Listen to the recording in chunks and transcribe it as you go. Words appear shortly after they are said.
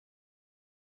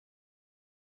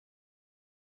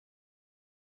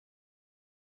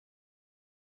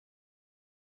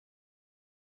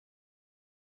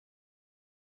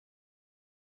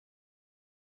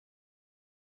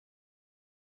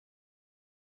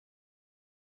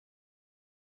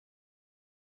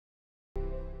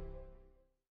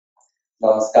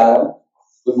Namaskaram.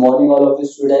 Good morning, all of you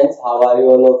students. How are you,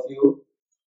 all of you?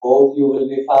 Hope you will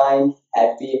be fine,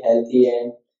 happy, healthy,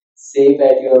 and safe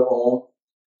at your home.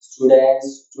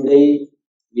 Students, today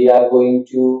we are going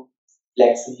to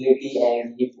flexibility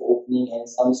and hip opening and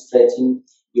some stretching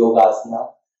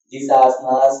yogasana. These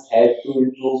asanas help to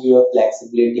improve your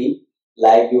flexibility,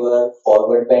 like your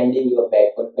forward bending, your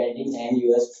backward bending, and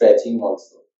your stretching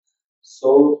also.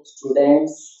 So,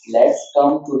 students, let's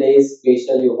come today's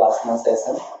special yogasana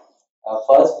session.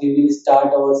 First, we will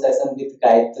start our session with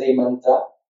Gayatri Mantra,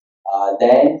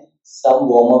 then some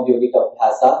warm up yogic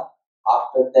abhyasa.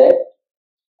 After that,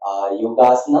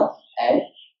 yogasana and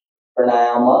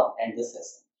pranayama and the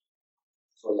session.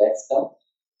 So, let's come.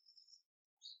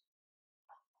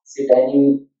 Sit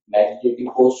any meditative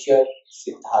posture,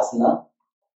 Siddhasana.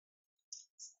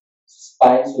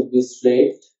 Spine should be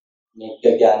straight.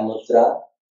 Nitya Gyan Mudra.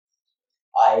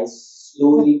 Eyes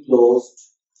slowly closed.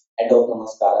 Adho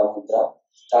Namaskara Mudra.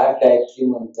 Start Gayatri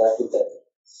Mantra together.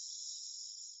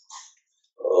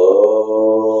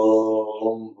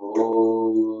 ॐ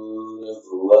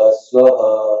भूर्भुवस्वः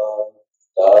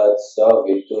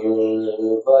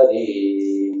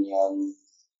तत्सवितुर्वरेण्यं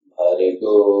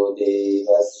भर्गो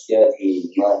देवस्य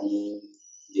धीमहि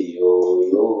धियो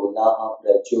यो नः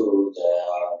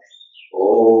प्रचोदयात् ॐ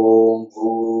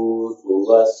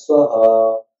भूर्भुवस्वः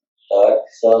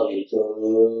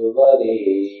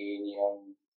तत्सवितुर्वरेण्यं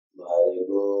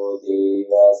भर्गो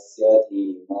देवस्य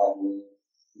धीमहि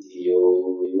धियो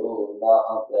यो नः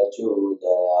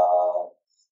प्रचोदयात्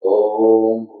ॐ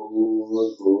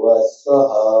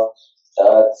भूर्भुवस्वः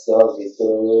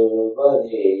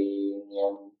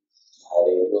तत्सवितुर्वरेण्यं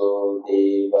भर्गो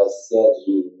देवस्य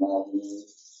धीमहि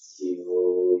धियो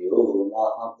यो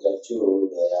नः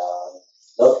प्रचोदयात्.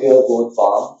 Love your both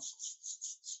palms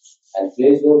and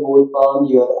place your both palm,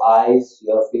 your eyes,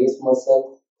 your face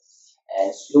muscle,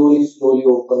 and slowly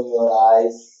open your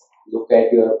eyes. Look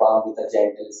at your palm with a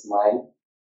gentle smile.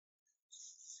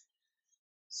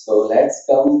 So let's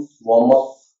come warm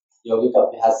up yogic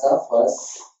abhyasa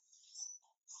first.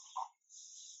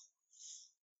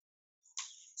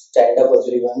 Stand up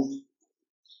everyone.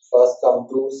 First come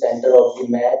to center of the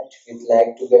mat with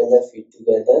leg together, feet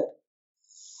together.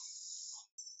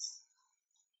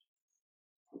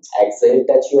 Exhale,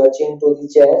 touch your chin to the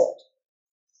chest.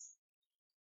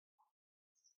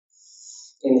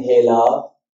 Inhale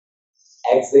up.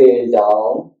 Exhale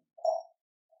down.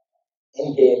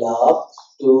 Inhale up.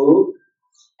 2.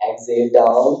 Exhale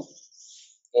down.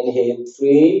 Inhale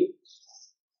 3.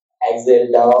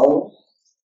 Exhale down.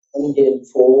 Inhale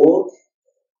 4.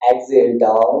 Exhale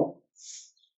down.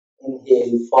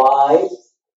 Inhale 5.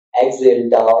 Exhale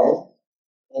down.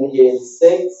 Inhale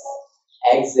 6.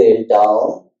 Exhale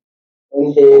down.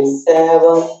 Inhale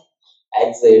 7.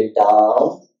 Exhale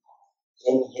down.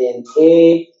 Inhale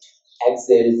 8.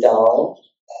 Exhale down.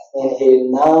 Inhale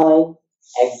 9.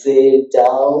 Exhale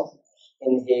down.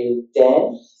 Inhale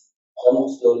 10. Come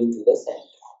slowly to the center.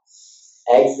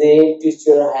 Exhale, twist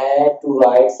your head to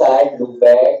right side, look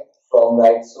back from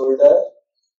right shoulder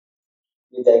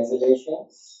with exhalation.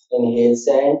 Inhale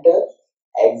center.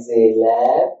 Exhale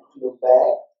left, look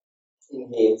back.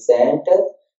 Inhale center.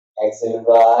 Exhale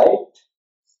right.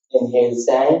 Inhale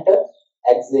center.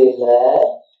 Exhale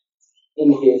left.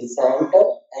 Inhale center.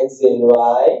 Exhale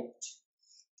right.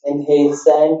 Inhale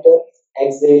center.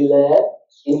 Exhale left.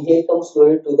 Inhale, come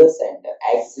slowly to the center.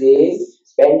 Exhale,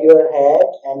 bend your head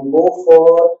and go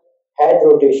for head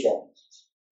rotation.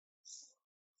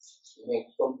 Make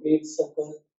complete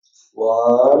circle.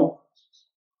 1,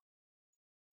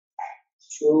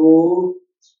 2,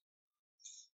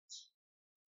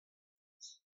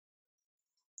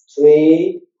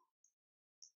 3,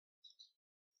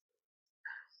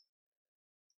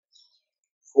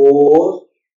 4,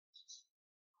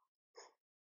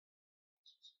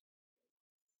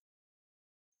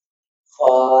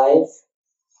 5,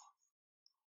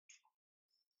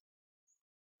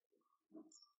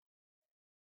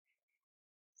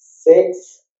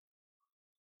 6,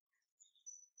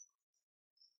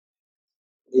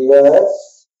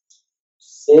 reverse,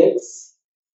 6,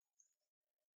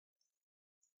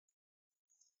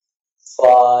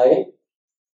 5,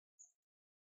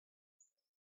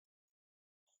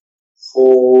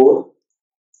 4,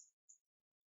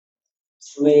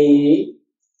 3,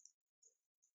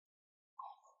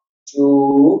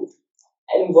 2,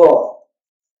 and 1.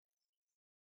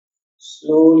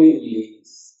 Slowly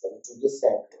release. Come to the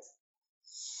center.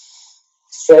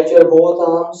 Stretch your both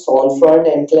arms on front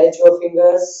and clench your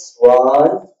fingers.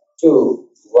 1, 2,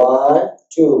 1,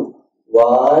 2,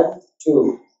 1,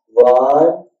 2,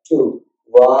 1, 2,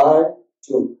 1,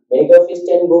 Two. Make a fist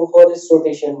and go for this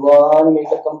rotation. One, make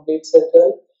a complete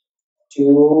circle.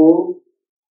 Two,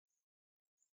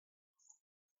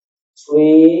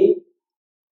 three,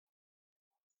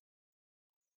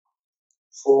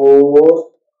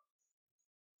 four,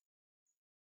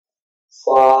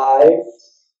 five,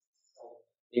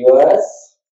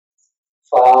 reverse,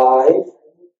 five,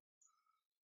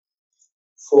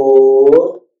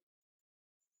 four,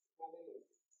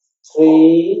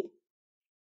 three,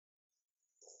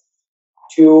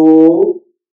 two,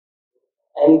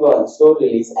 and one. So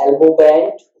release. Elbow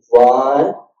bend.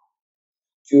 One,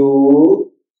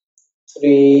 two,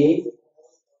 three,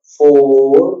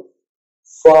 four,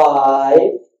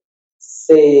 five,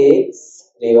 six.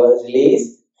 Reverse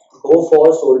release. Go for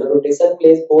shoulder rotation.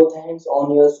 Place both hands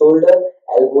on your shoulder,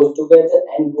 elbows together,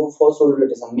 and go for shoulder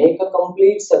rotation. Make a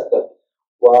complete circle.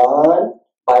 One,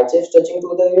 biceps touching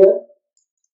to the ear.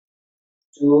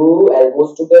 Two,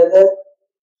 elbows together.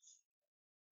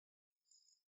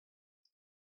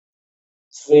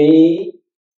 Three,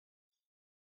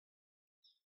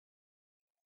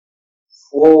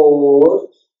 four,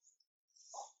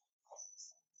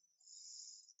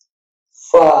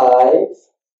 five.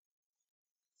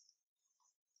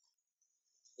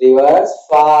 Reverse.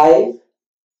 Five,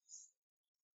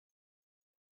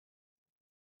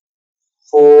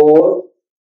 four,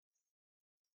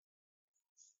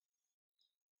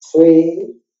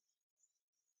 three,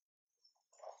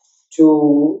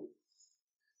 two,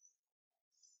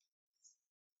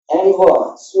 and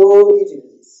one. Slowly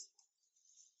release.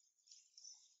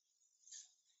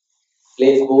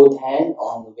 Place both hands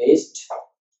on the waist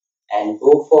and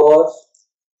go for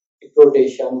hip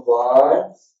rotation.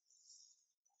 One,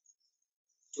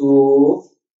 two,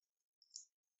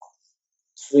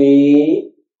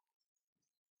 three,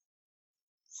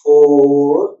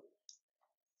 four,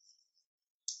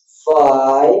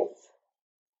 five,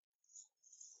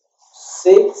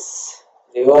 six.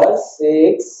 Reverse.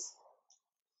 Six,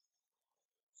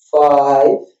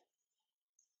 five,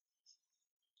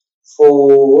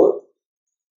 four,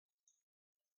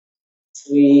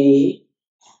 three,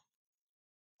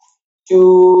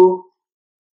 two,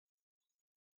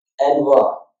 and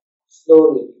one.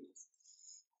 Slowly.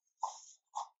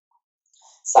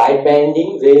 Side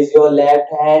bending. Raise your left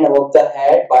hand above the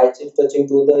head, biceps touching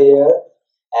to the ear,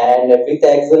 and with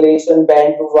exhalation,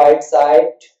 bend to right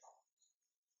side.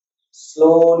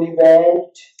 Slowly bend.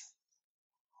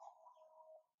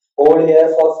 Hold here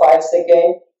for 5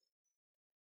 seconds.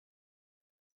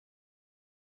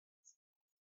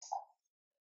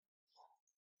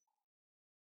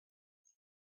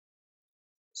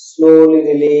 Slowly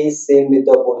release. Same with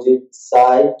the opposite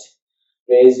side.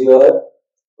 Raise your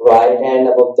right hand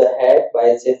above the head,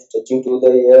 biceps touching to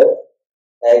the ear.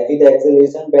 And with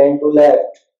exhalation, bend to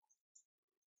left.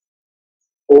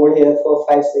 Hold here for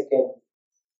 5 seconds.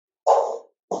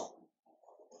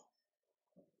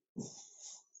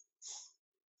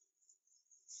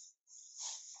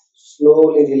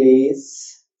 Slowly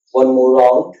release. One more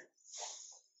round.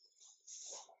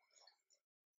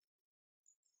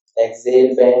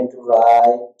 Exhale, bend to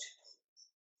right.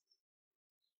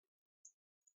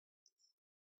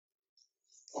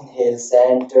 Inhale,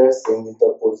 center. Same with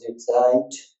the opposite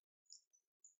side.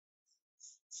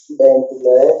 Bend to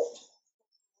left.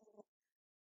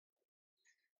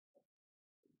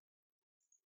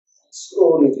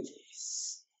 Slowly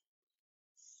release.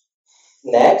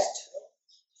 Next,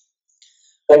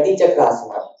 Kati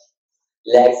Chakrasana.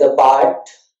 Legs apart.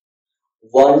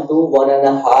 1 to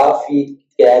 1.5 feet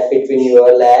gap between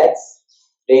your legs.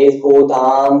 Raise both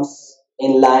arms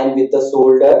in line with the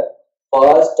shoulder.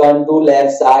 First, turn to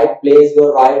left side. Place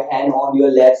your right hand on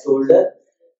your left shoulder.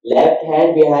 Left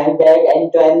hand behind back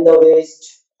and turn the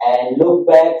waist. And look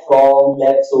back from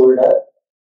left shoulder.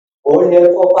 Hold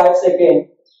here for 5 seconds.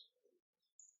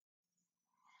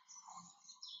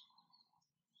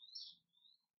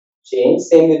 Change.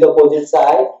 Same with the opposite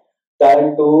side.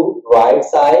 Turn to right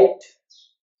side.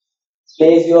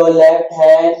 Place your left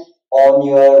hand on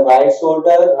your right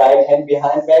shoulder, right hand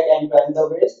behind back and turn the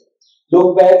waist.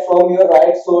 Look back from your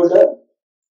right shoulder.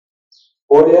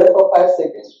 Hold here for 5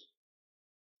 seconds.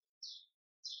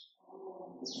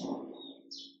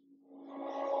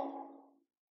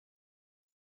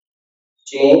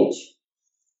 Change.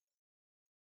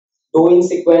 Do in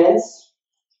sequence.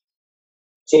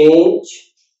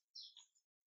 Change.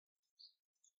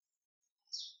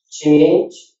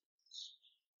 Change.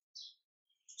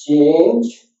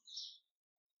 Change.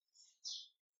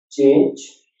 Change.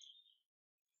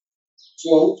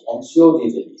 Change and slowly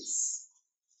release.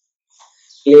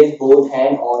 Place both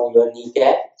hands on your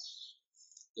kneecap.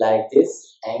 like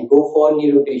this, and go for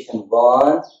knee rotation.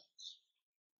 1,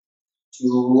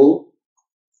 2,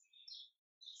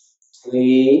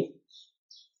 3,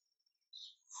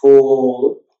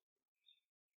 4,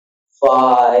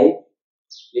 5,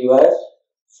 reverse,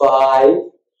 5,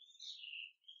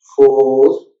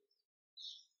 4,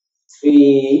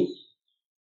 3,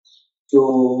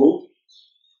 2,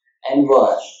 and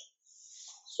 1.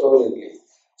 Slowly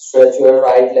stretch your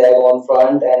right leg on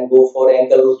front and go for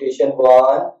ankle rotation.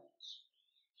 1,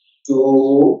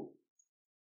 2,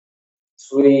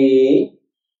 3,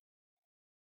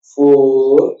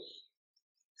 4,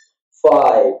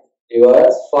 5.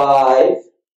 Reverse. 5,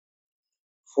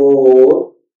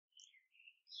 4,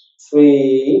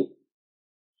 3,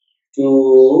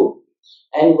 2,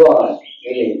 and 1.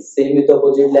 Release. Same with the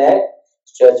opposite leg.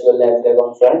 Stretch your left leg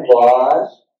on front. 1,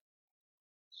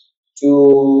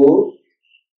 2,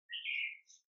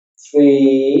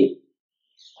 3,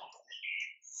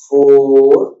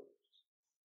 4,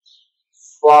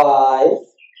 5.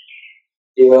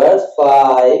 Reverse.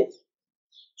 5,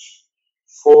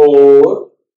 4,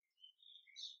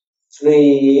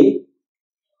 3,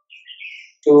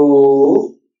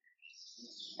 2,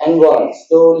 and 1.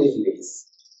 Slowly release.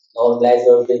 Normalize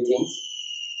your breathing.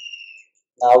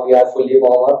 Now we are fully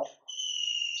warm up.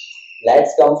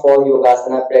 Let's come for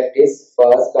Yogasana practice.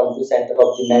 First, come to center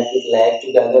of the mat with leg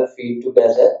together, feet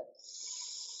together.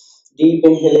 Deep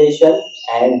inhalation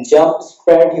and jump.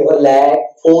 Spread your leg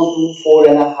 4 to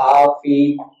 4.5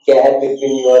 feet gap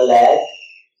between your leg.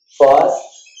 First,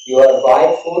 your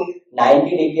right foot 90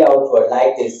 degree outward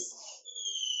like this,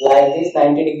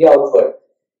 90 degree outward,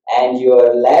 and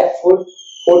your left foot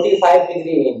 45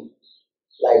 degree in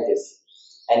like this.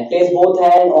 And place both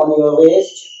hands on your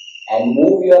waist and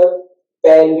move your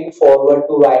pelvic forward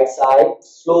to right side.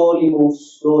 Slowly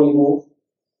move,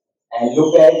 and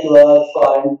look at your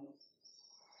front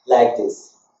like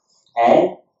this.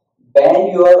 And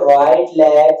bend your right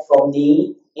leg from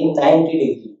knee in 90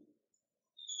 degree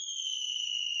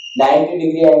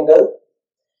angle,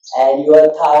 and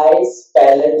your thighs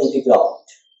parallel to the ground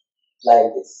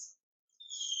like this.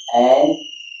 And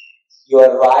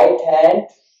your right hand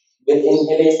with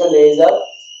inhalation raise up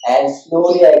and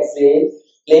slowly exhale.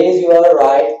 Place your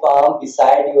right palm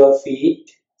beside your feet,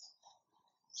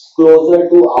 closer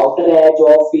to outer edge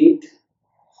of feet.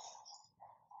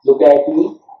 Look at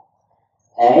me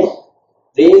and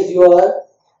raise your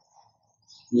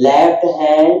left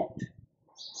hand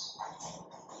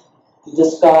to the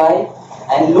sky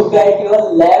and look at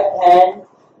your left hand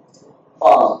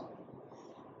palm.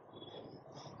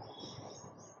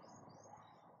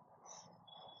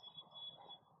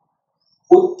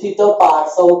 Utthita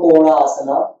Parsava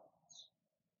Konasana.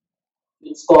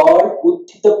 It's called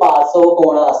Utthita Parsava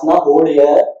Konasana. Hold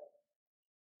here.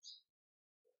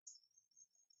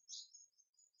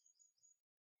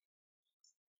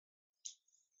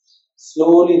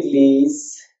 Slowly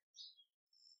release.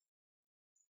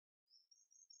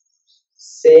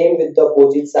 Same with the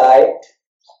opposite side.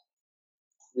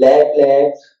 Left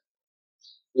leg,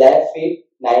 left feet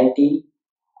 90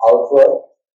 outward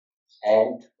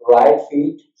and right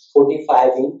feet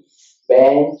 45 in.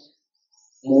 Bend,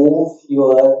 move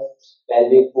your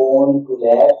pelvic bone to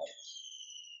left.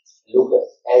 Look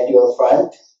at your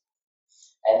front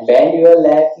and bend your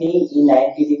left knee in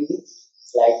 90 degrees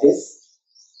like this.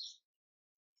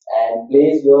 And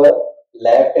place your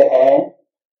left hand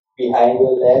behind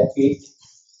your left feet,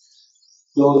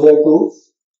 closer to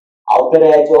outer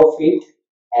edge of feet,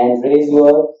 and raise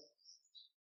your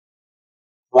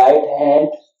right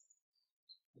hand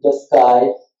to the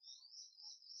sky.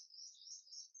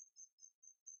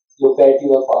 Look at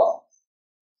your palm.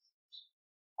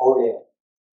 Hold here.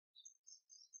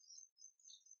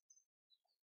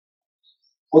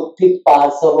 Utthita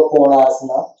Parsava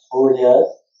Konasana. Hold here.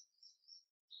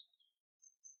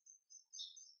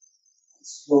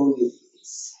 Slowly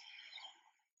release.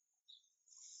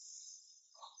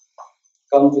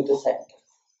 Come to the center.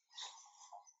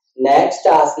 Next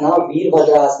asana,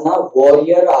 Veerbhadrasana,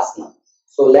 warrior asana.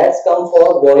 So let's come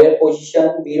for warrior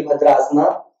position,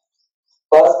 Veerbhadrasana.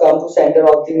 First, come to center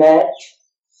of the mat.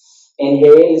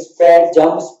 Inhale, spread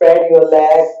your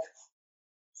leg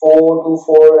 4 to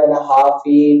 4.5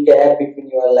 feet gap between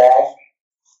your legs.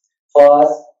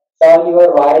 First, turn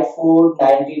your right foot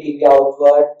 90 degree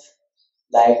outward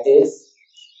like this,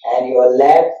 and your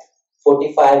left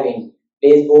 45 in.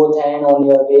 Place both hands on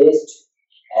your waist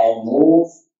and move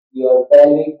your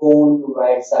pelvic bone to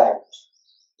right side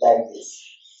like this.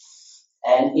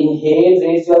 And inhale,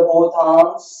 raise your both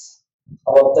arms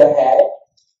above the head,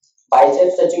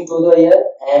 biceps touching to the ear,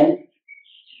 and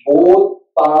both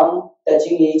palms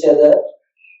touching each other.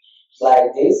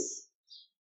 like this,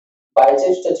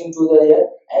 biceps touching to the air,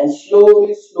 and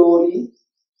slowly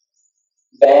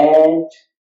bend,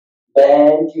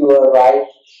 bend your right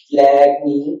leg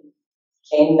knee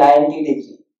in 90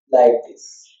 degree, like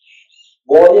this.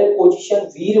 Warrior position,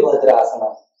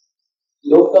 Veerbhadrasana.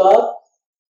 Look up,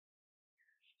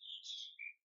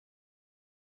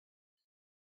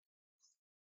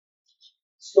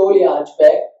 slowly arch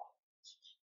back,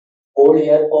 hold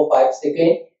here for 5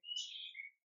 seconds,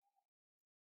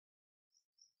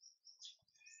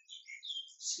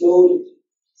 slowly.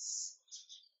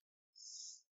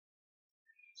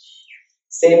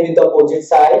 Same with the opposite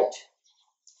side.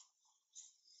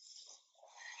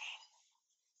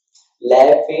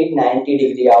 Left feet 90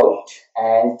 degree out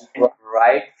and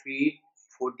right feet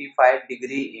 45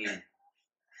 degree in.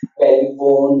 Pelvic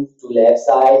bone to left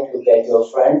side, look at your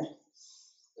front.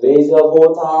 Raise your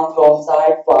both arms from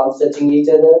side, palms touching each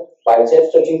other,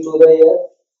 biceps touching to the air,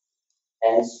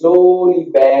 and slowly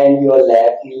bend your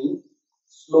left knee.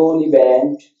 Slowly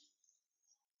bend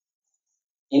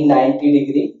in 90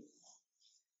 degree.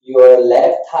 Your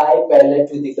left thigh parallel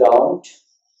to the ground,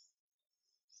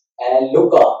 and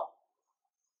look up.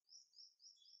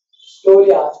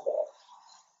 Slowly arch back.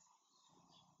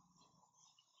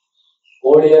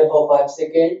 Hold here for 5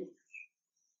 seconds.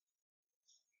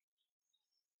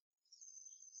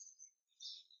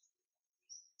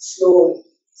 Slowly.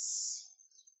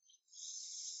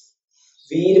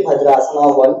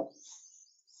 Veerbhadrasana 1,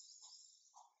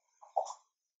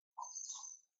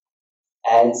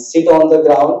 and sit on the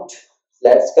ground.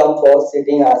 Let's come for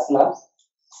sitting asana.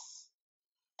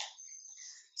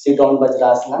 Sit on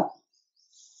Vajrasana.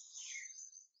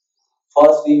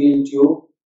 First we will do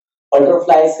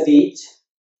butterflies reach.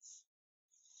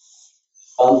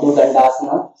 Come to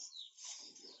Dandasana.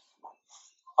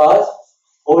 First,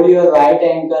 hold your right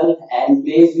ankle and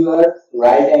place your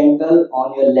right ankle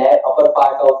on your left upper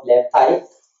part of left thigh.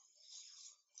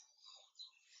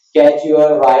 Catch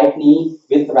your right knee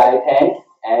with right hand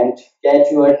and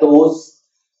catch your toes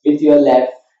with your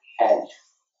left hand.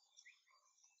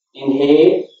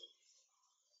 Inhale,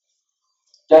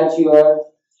 touch your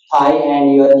thigh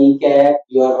and your kneecap,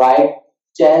 your right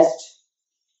chest.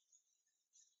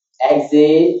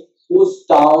 Exhale, push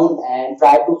down and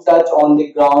try to touch on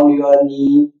the ground your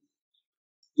knee.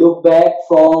 Look back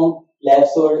from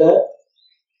left shoulder.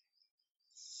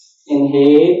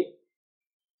 Inhale,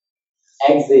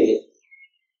 exhale.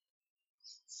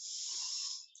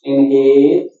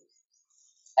 Inhale,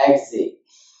 exhale.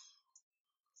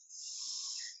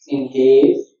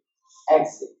 Inhale,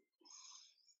 exhale.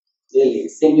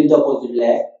 Release. Same with the opposite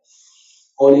leg.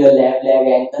 Hold your left leg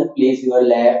ankle. Place your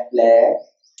left leg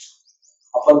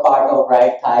upper part of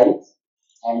right thigh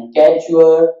and catch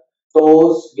your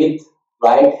toes with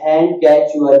right hand.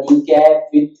 Catch your kneecap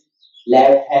with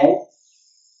left hand.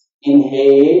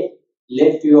 Inhale,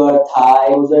 lift your thigh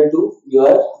closer to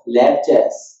your left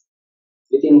chest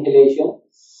with inhalation,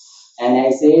 and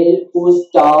exhale, push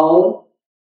down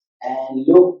and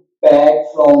look back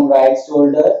from right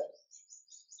shoulder.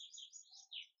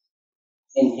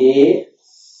 Inhale,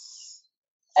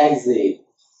 exhale.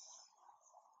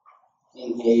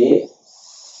 Inhale,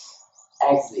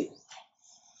 exhale.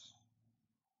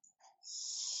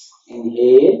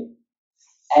 Inhale,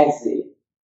 exhale.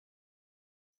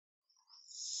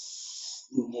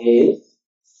 Inhale,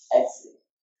 exhale.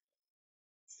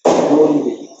 Slowly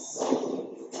release.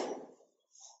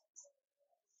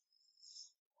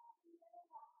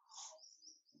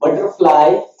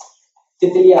 Butterfly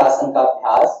तितली आसन का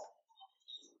अभ्यास.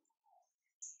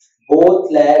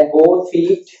 Both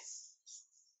feet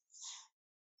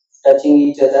touching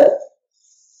each other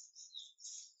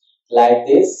like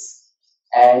this,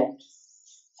 and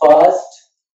first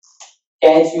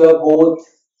catch your both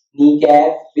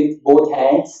kneecap with both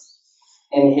hands.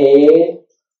 Inhale,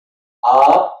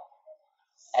 up,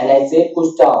 and exhale,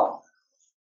 push down.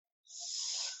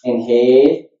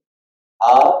 Inhale,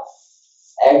 up,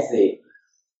 exhale.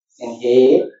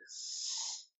 Inhale,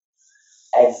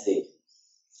 exhale.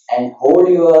 And hold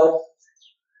your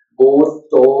both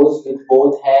toes with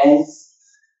both hands,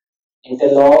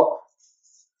 interlock,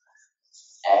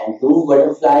 and do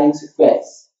butterfly in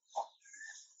sequence.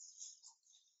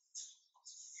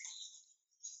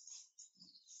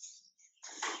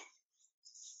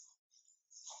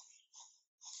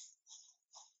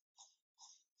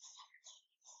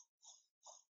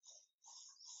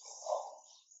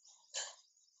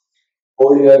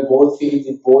 Hold your both feet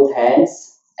with both hands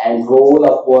and roll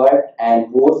upward,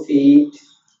 and both feet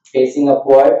facing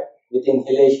upward with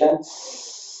inhalation.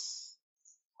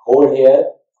 Hold here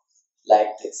like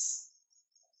this.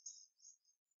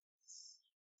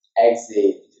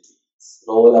 Exhale, release.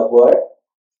 Roll upward.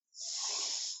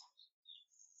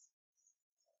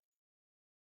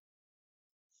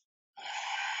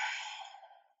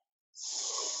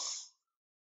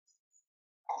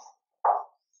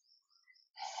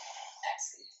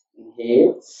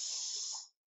 Inhale,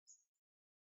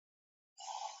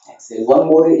 exhale. One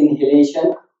more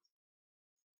inhalation.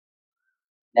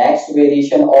 Next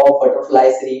variation of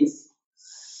butterfly series.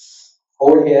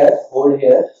 Hold here, hold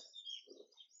here.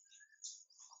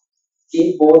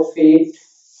 Keep both feet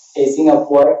facing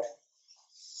upward.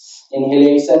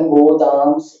 Inhalation, both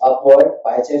arms upward,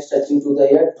 biceps touching to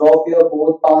the ear. Drop your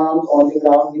both palms on the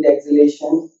ground with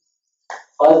exhalation.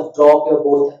 First, drop your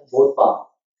both palms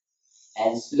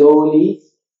and slowly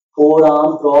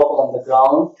forearm drop on the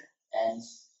ground and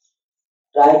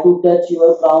try to touch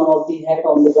your crown of the head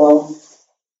on the ground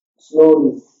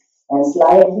slowly and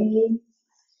slightly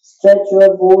stretch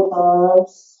your both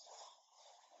arms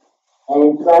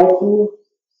and try to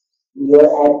your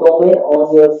abdomen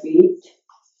on your feet.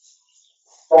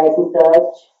 Try to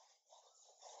touch.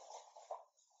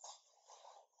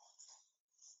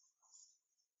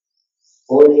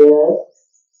 Hold here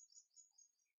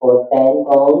for 10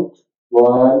 count.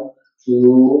 1,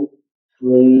 2,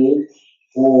 3,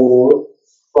 4,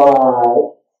 5,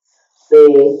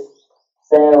 6,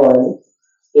 7,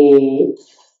 8,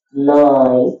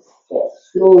 9. Yes,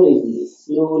 slowly, please,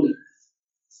 slowly.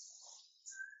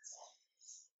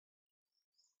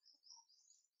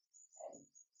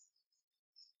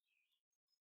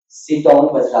 Sit on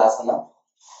Vajrasana.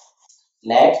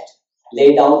 Next,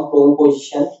 lay down prone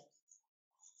position.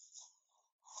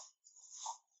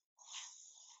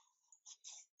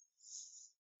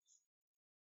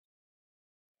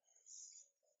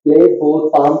 Place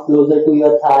both palms closer to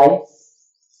your thigh.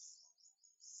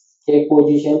 Take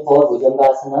position for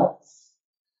Bhujangasana.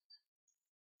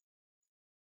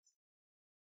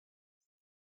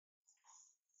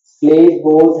 Place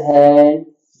both hands,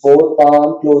 both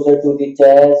palms closer to the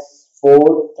chest,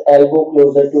 both elbow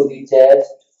closer to the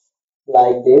chest,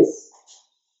 like this.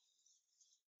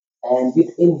 And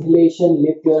with inhalation,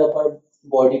 lift your upper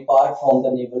body part from the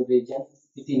navel region.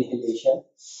 With inhalation,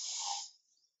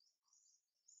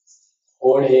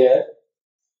 hold here.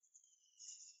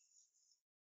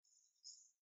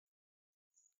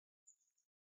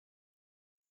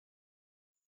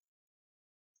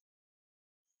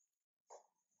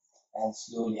 And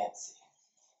slowly exhale.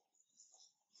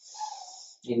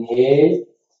 Inhale,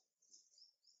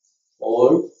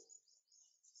 hold,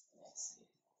 exhale.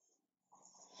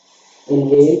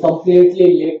 Inhale,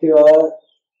 completely lift your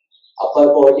upper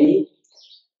body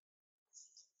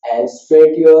and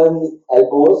straight your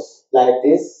elbows like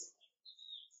this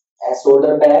and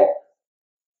shoulder back.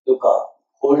 Look up.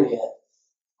 Hold here.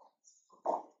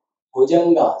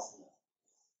 Bhujangasana.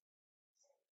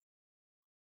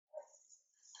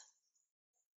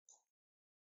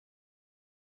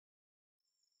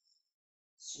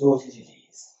 Slowly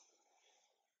release.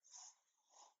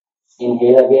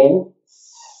 Inhale again.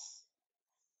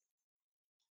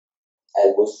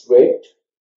 Elbow straight.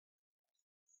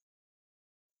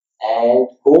 And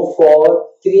go for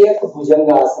Kriyak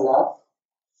Bhujangasana.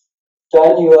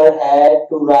 Turn your head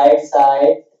to right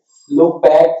side. Look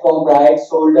back from right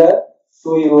shoulder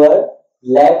to your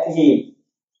left heel.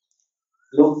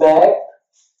 Look back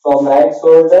from right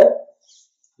shoulder.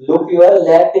 Look your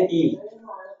left heel.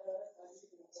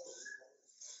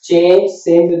 Change,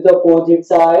 same with the opposite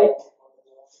side.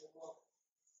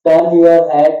 Turn your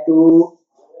head to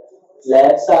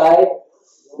left side.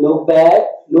 Look back.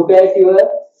 Look at your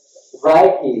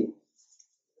right heel.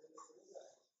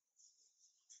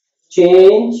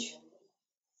 Change.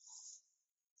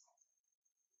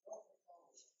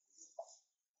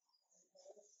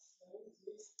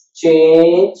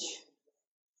 Change.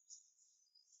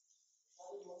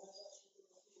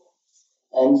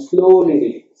 And slowly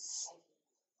release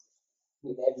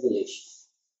with exhalation.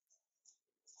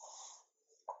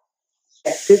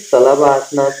 Practice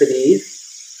Salabhasana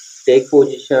series. Take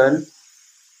position.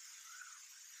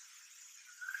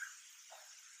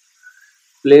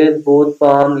 Place both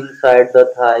palms inside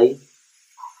the thigh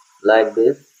like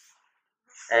this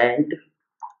and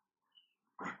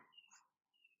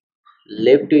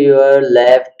lift your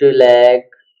left leg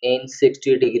in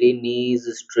 60-degree, knees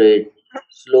straight.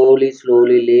 Slowly,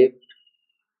 slowly lift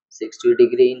 60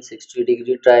 degree in 60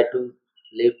 degree. Try to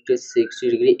lift 60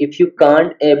 degree. If you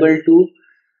can't able to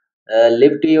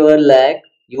lift your leg,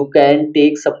 you can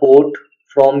take support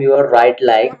from your right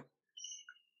leg.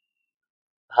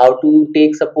 How to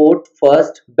take support?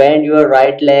 First, bend your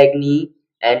right leg knee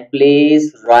and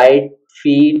place right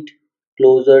feet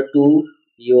closer to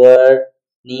your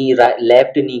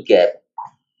left kneecap,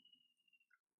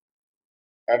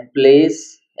 and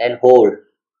place and hold.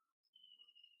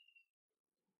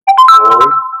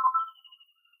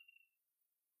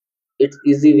 It's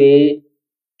easy way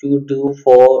to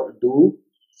do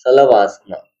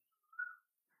salavasana.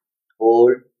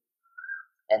 Hold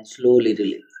and slowly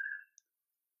release.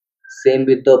 Same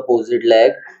with the opposite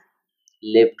leg.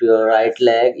 Lift your right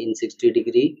leg in 60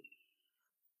 degree.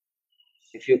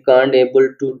 If you can't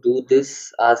able to do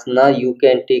this asana, you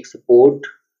can take support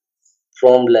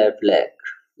from left leg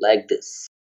like this.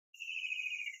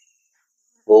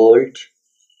 Hold,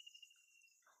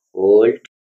 hold,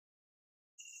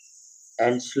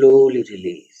 and slowly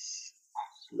release.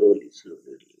 Slowly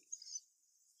release.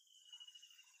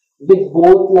 With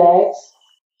both legs,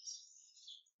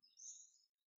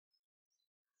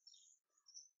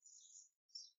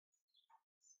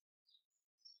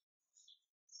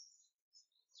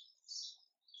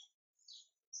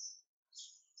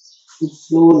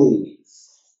 slowly release.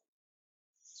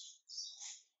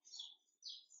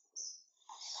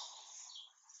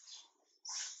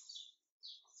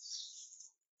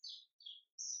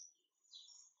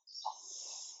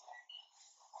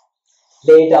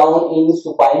 Lay down in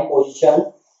supine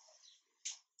position.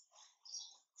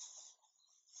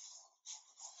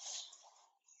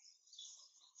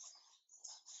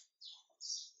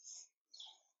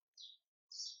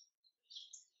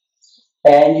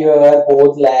 Bend your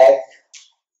both legs,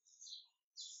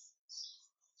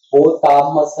 both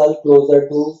calf muscle closer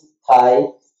to thigh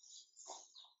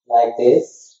like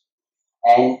this,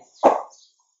 and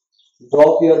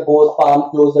drop your both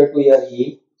palm closer to your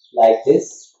heel like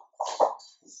this.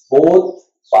 Both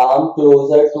palm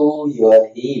closer to your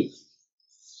heel,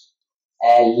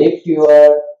 and lift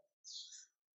your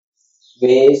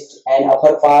waist and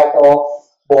upper part of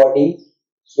body,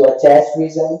 your chest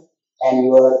region and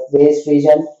your waist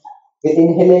region. With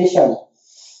inhalation,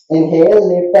 inhale,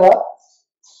 lift up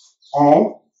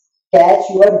and catch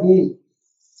your heel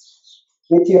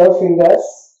with your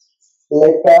fingers.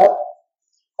 Lift up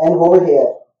and hold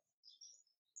here.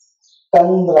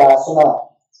 Kandrasana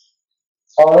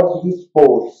or these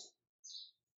pose.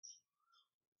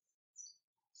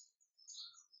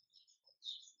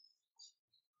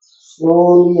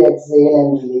 Slowly exhale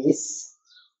and release.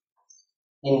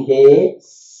 Inhale,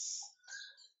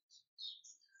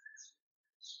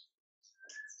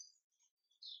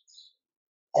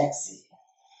 exhale.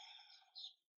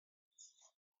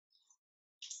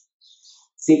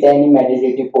 Sit any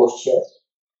meditative posture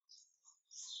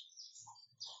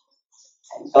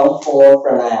and come for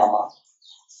pranayama.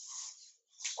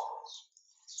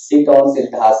 Sit on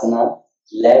Siddhasana,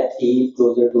 left heel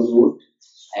closer to root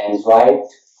and right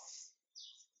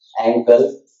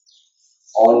ankle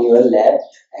on your left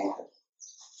ankle.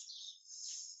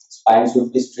 Spine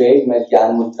should be straight, make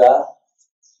Gyan Mudra,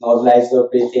 normalize your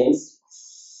breathings.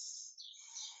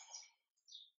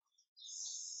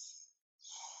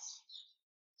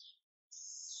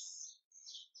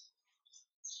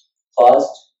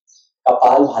 First,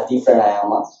 Kapal Bhati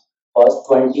Pranayama. First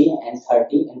 20 and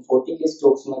 30 and 40 के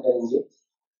strokes में करेंगे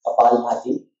कपाल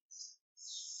भाती.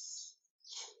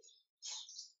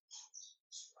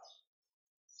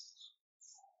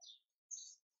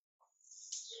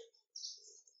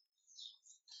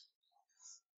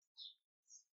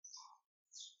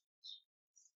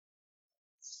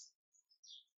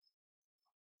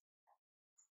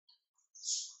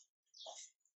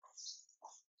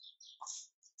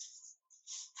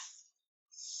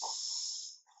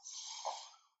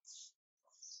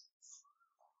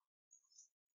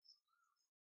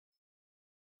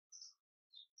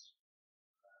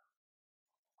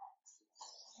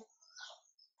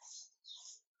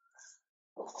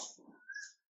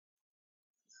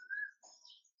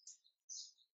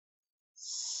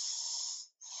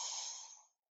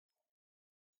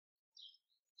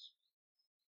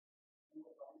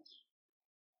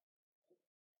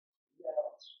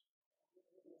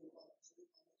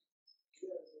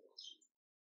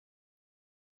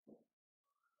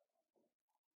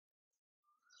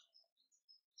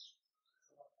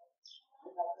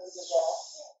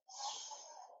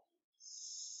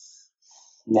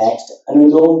 Next,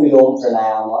 Anulom Vilom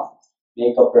Pranayama.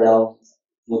 Make a pranav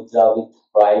mudra with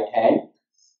right hand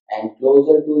and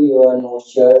closer to your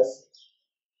nostrils.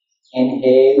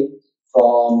 Inhale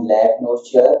from left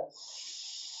nostril,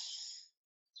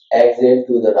 exhale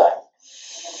to the right.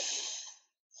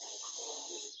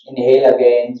 Inhale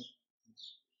again,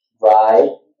 right,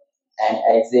 and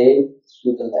exhale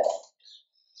to the left.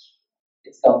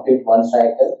 It's complete one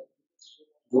cycle.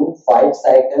 Do 5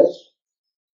 cycles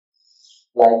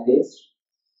like this.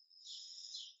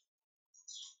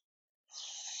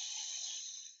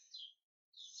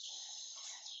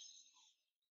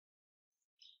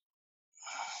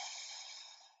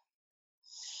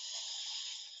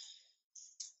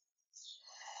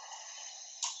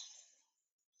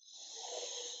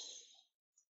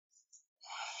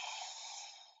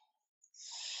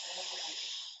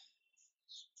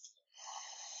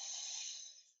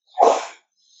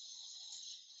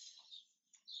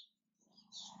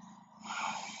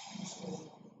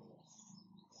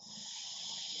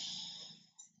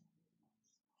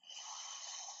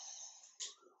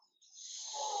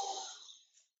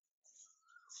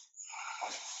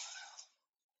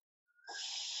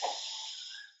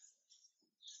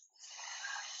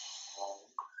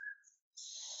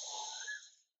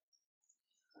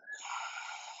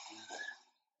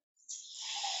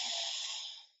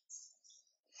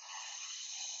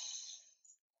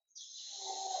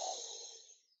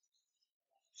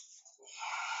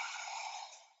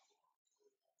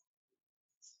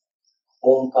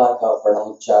 Omkar का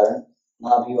प्रणोच्चारण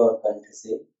नाभि और कंठ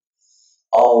से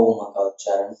ओम का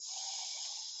उच्चारण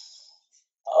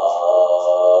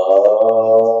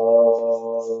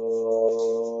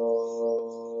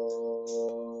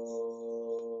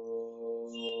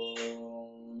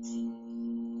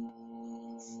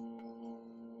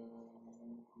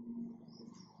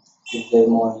कुछ देर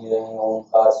मौन ही रहें।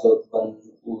 ओमकार से उत्पन्न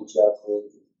ऊर्जा को,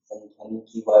 उत्पन्न ध्वनि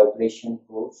की वाइब्रेशन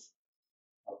को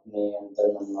अपने अंतर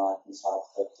मन में आत्मसात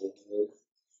करते हुए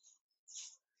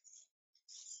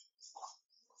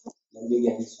लंबी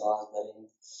गहरी सांस भरें,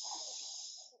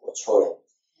 वो छोड़ें।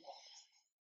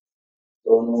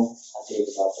 दोनों हाथ एक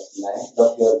साथ अपनाएं।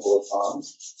 Rub your both palms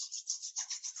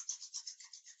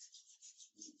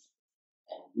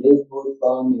and place both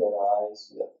palm your eyes,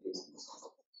 your face.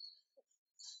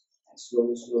 And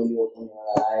slowly open your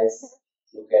eyes.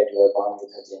 Look at your palm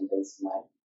with a gentle smile.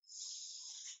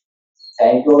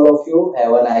 Thank you all of you.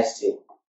 Have a nice day.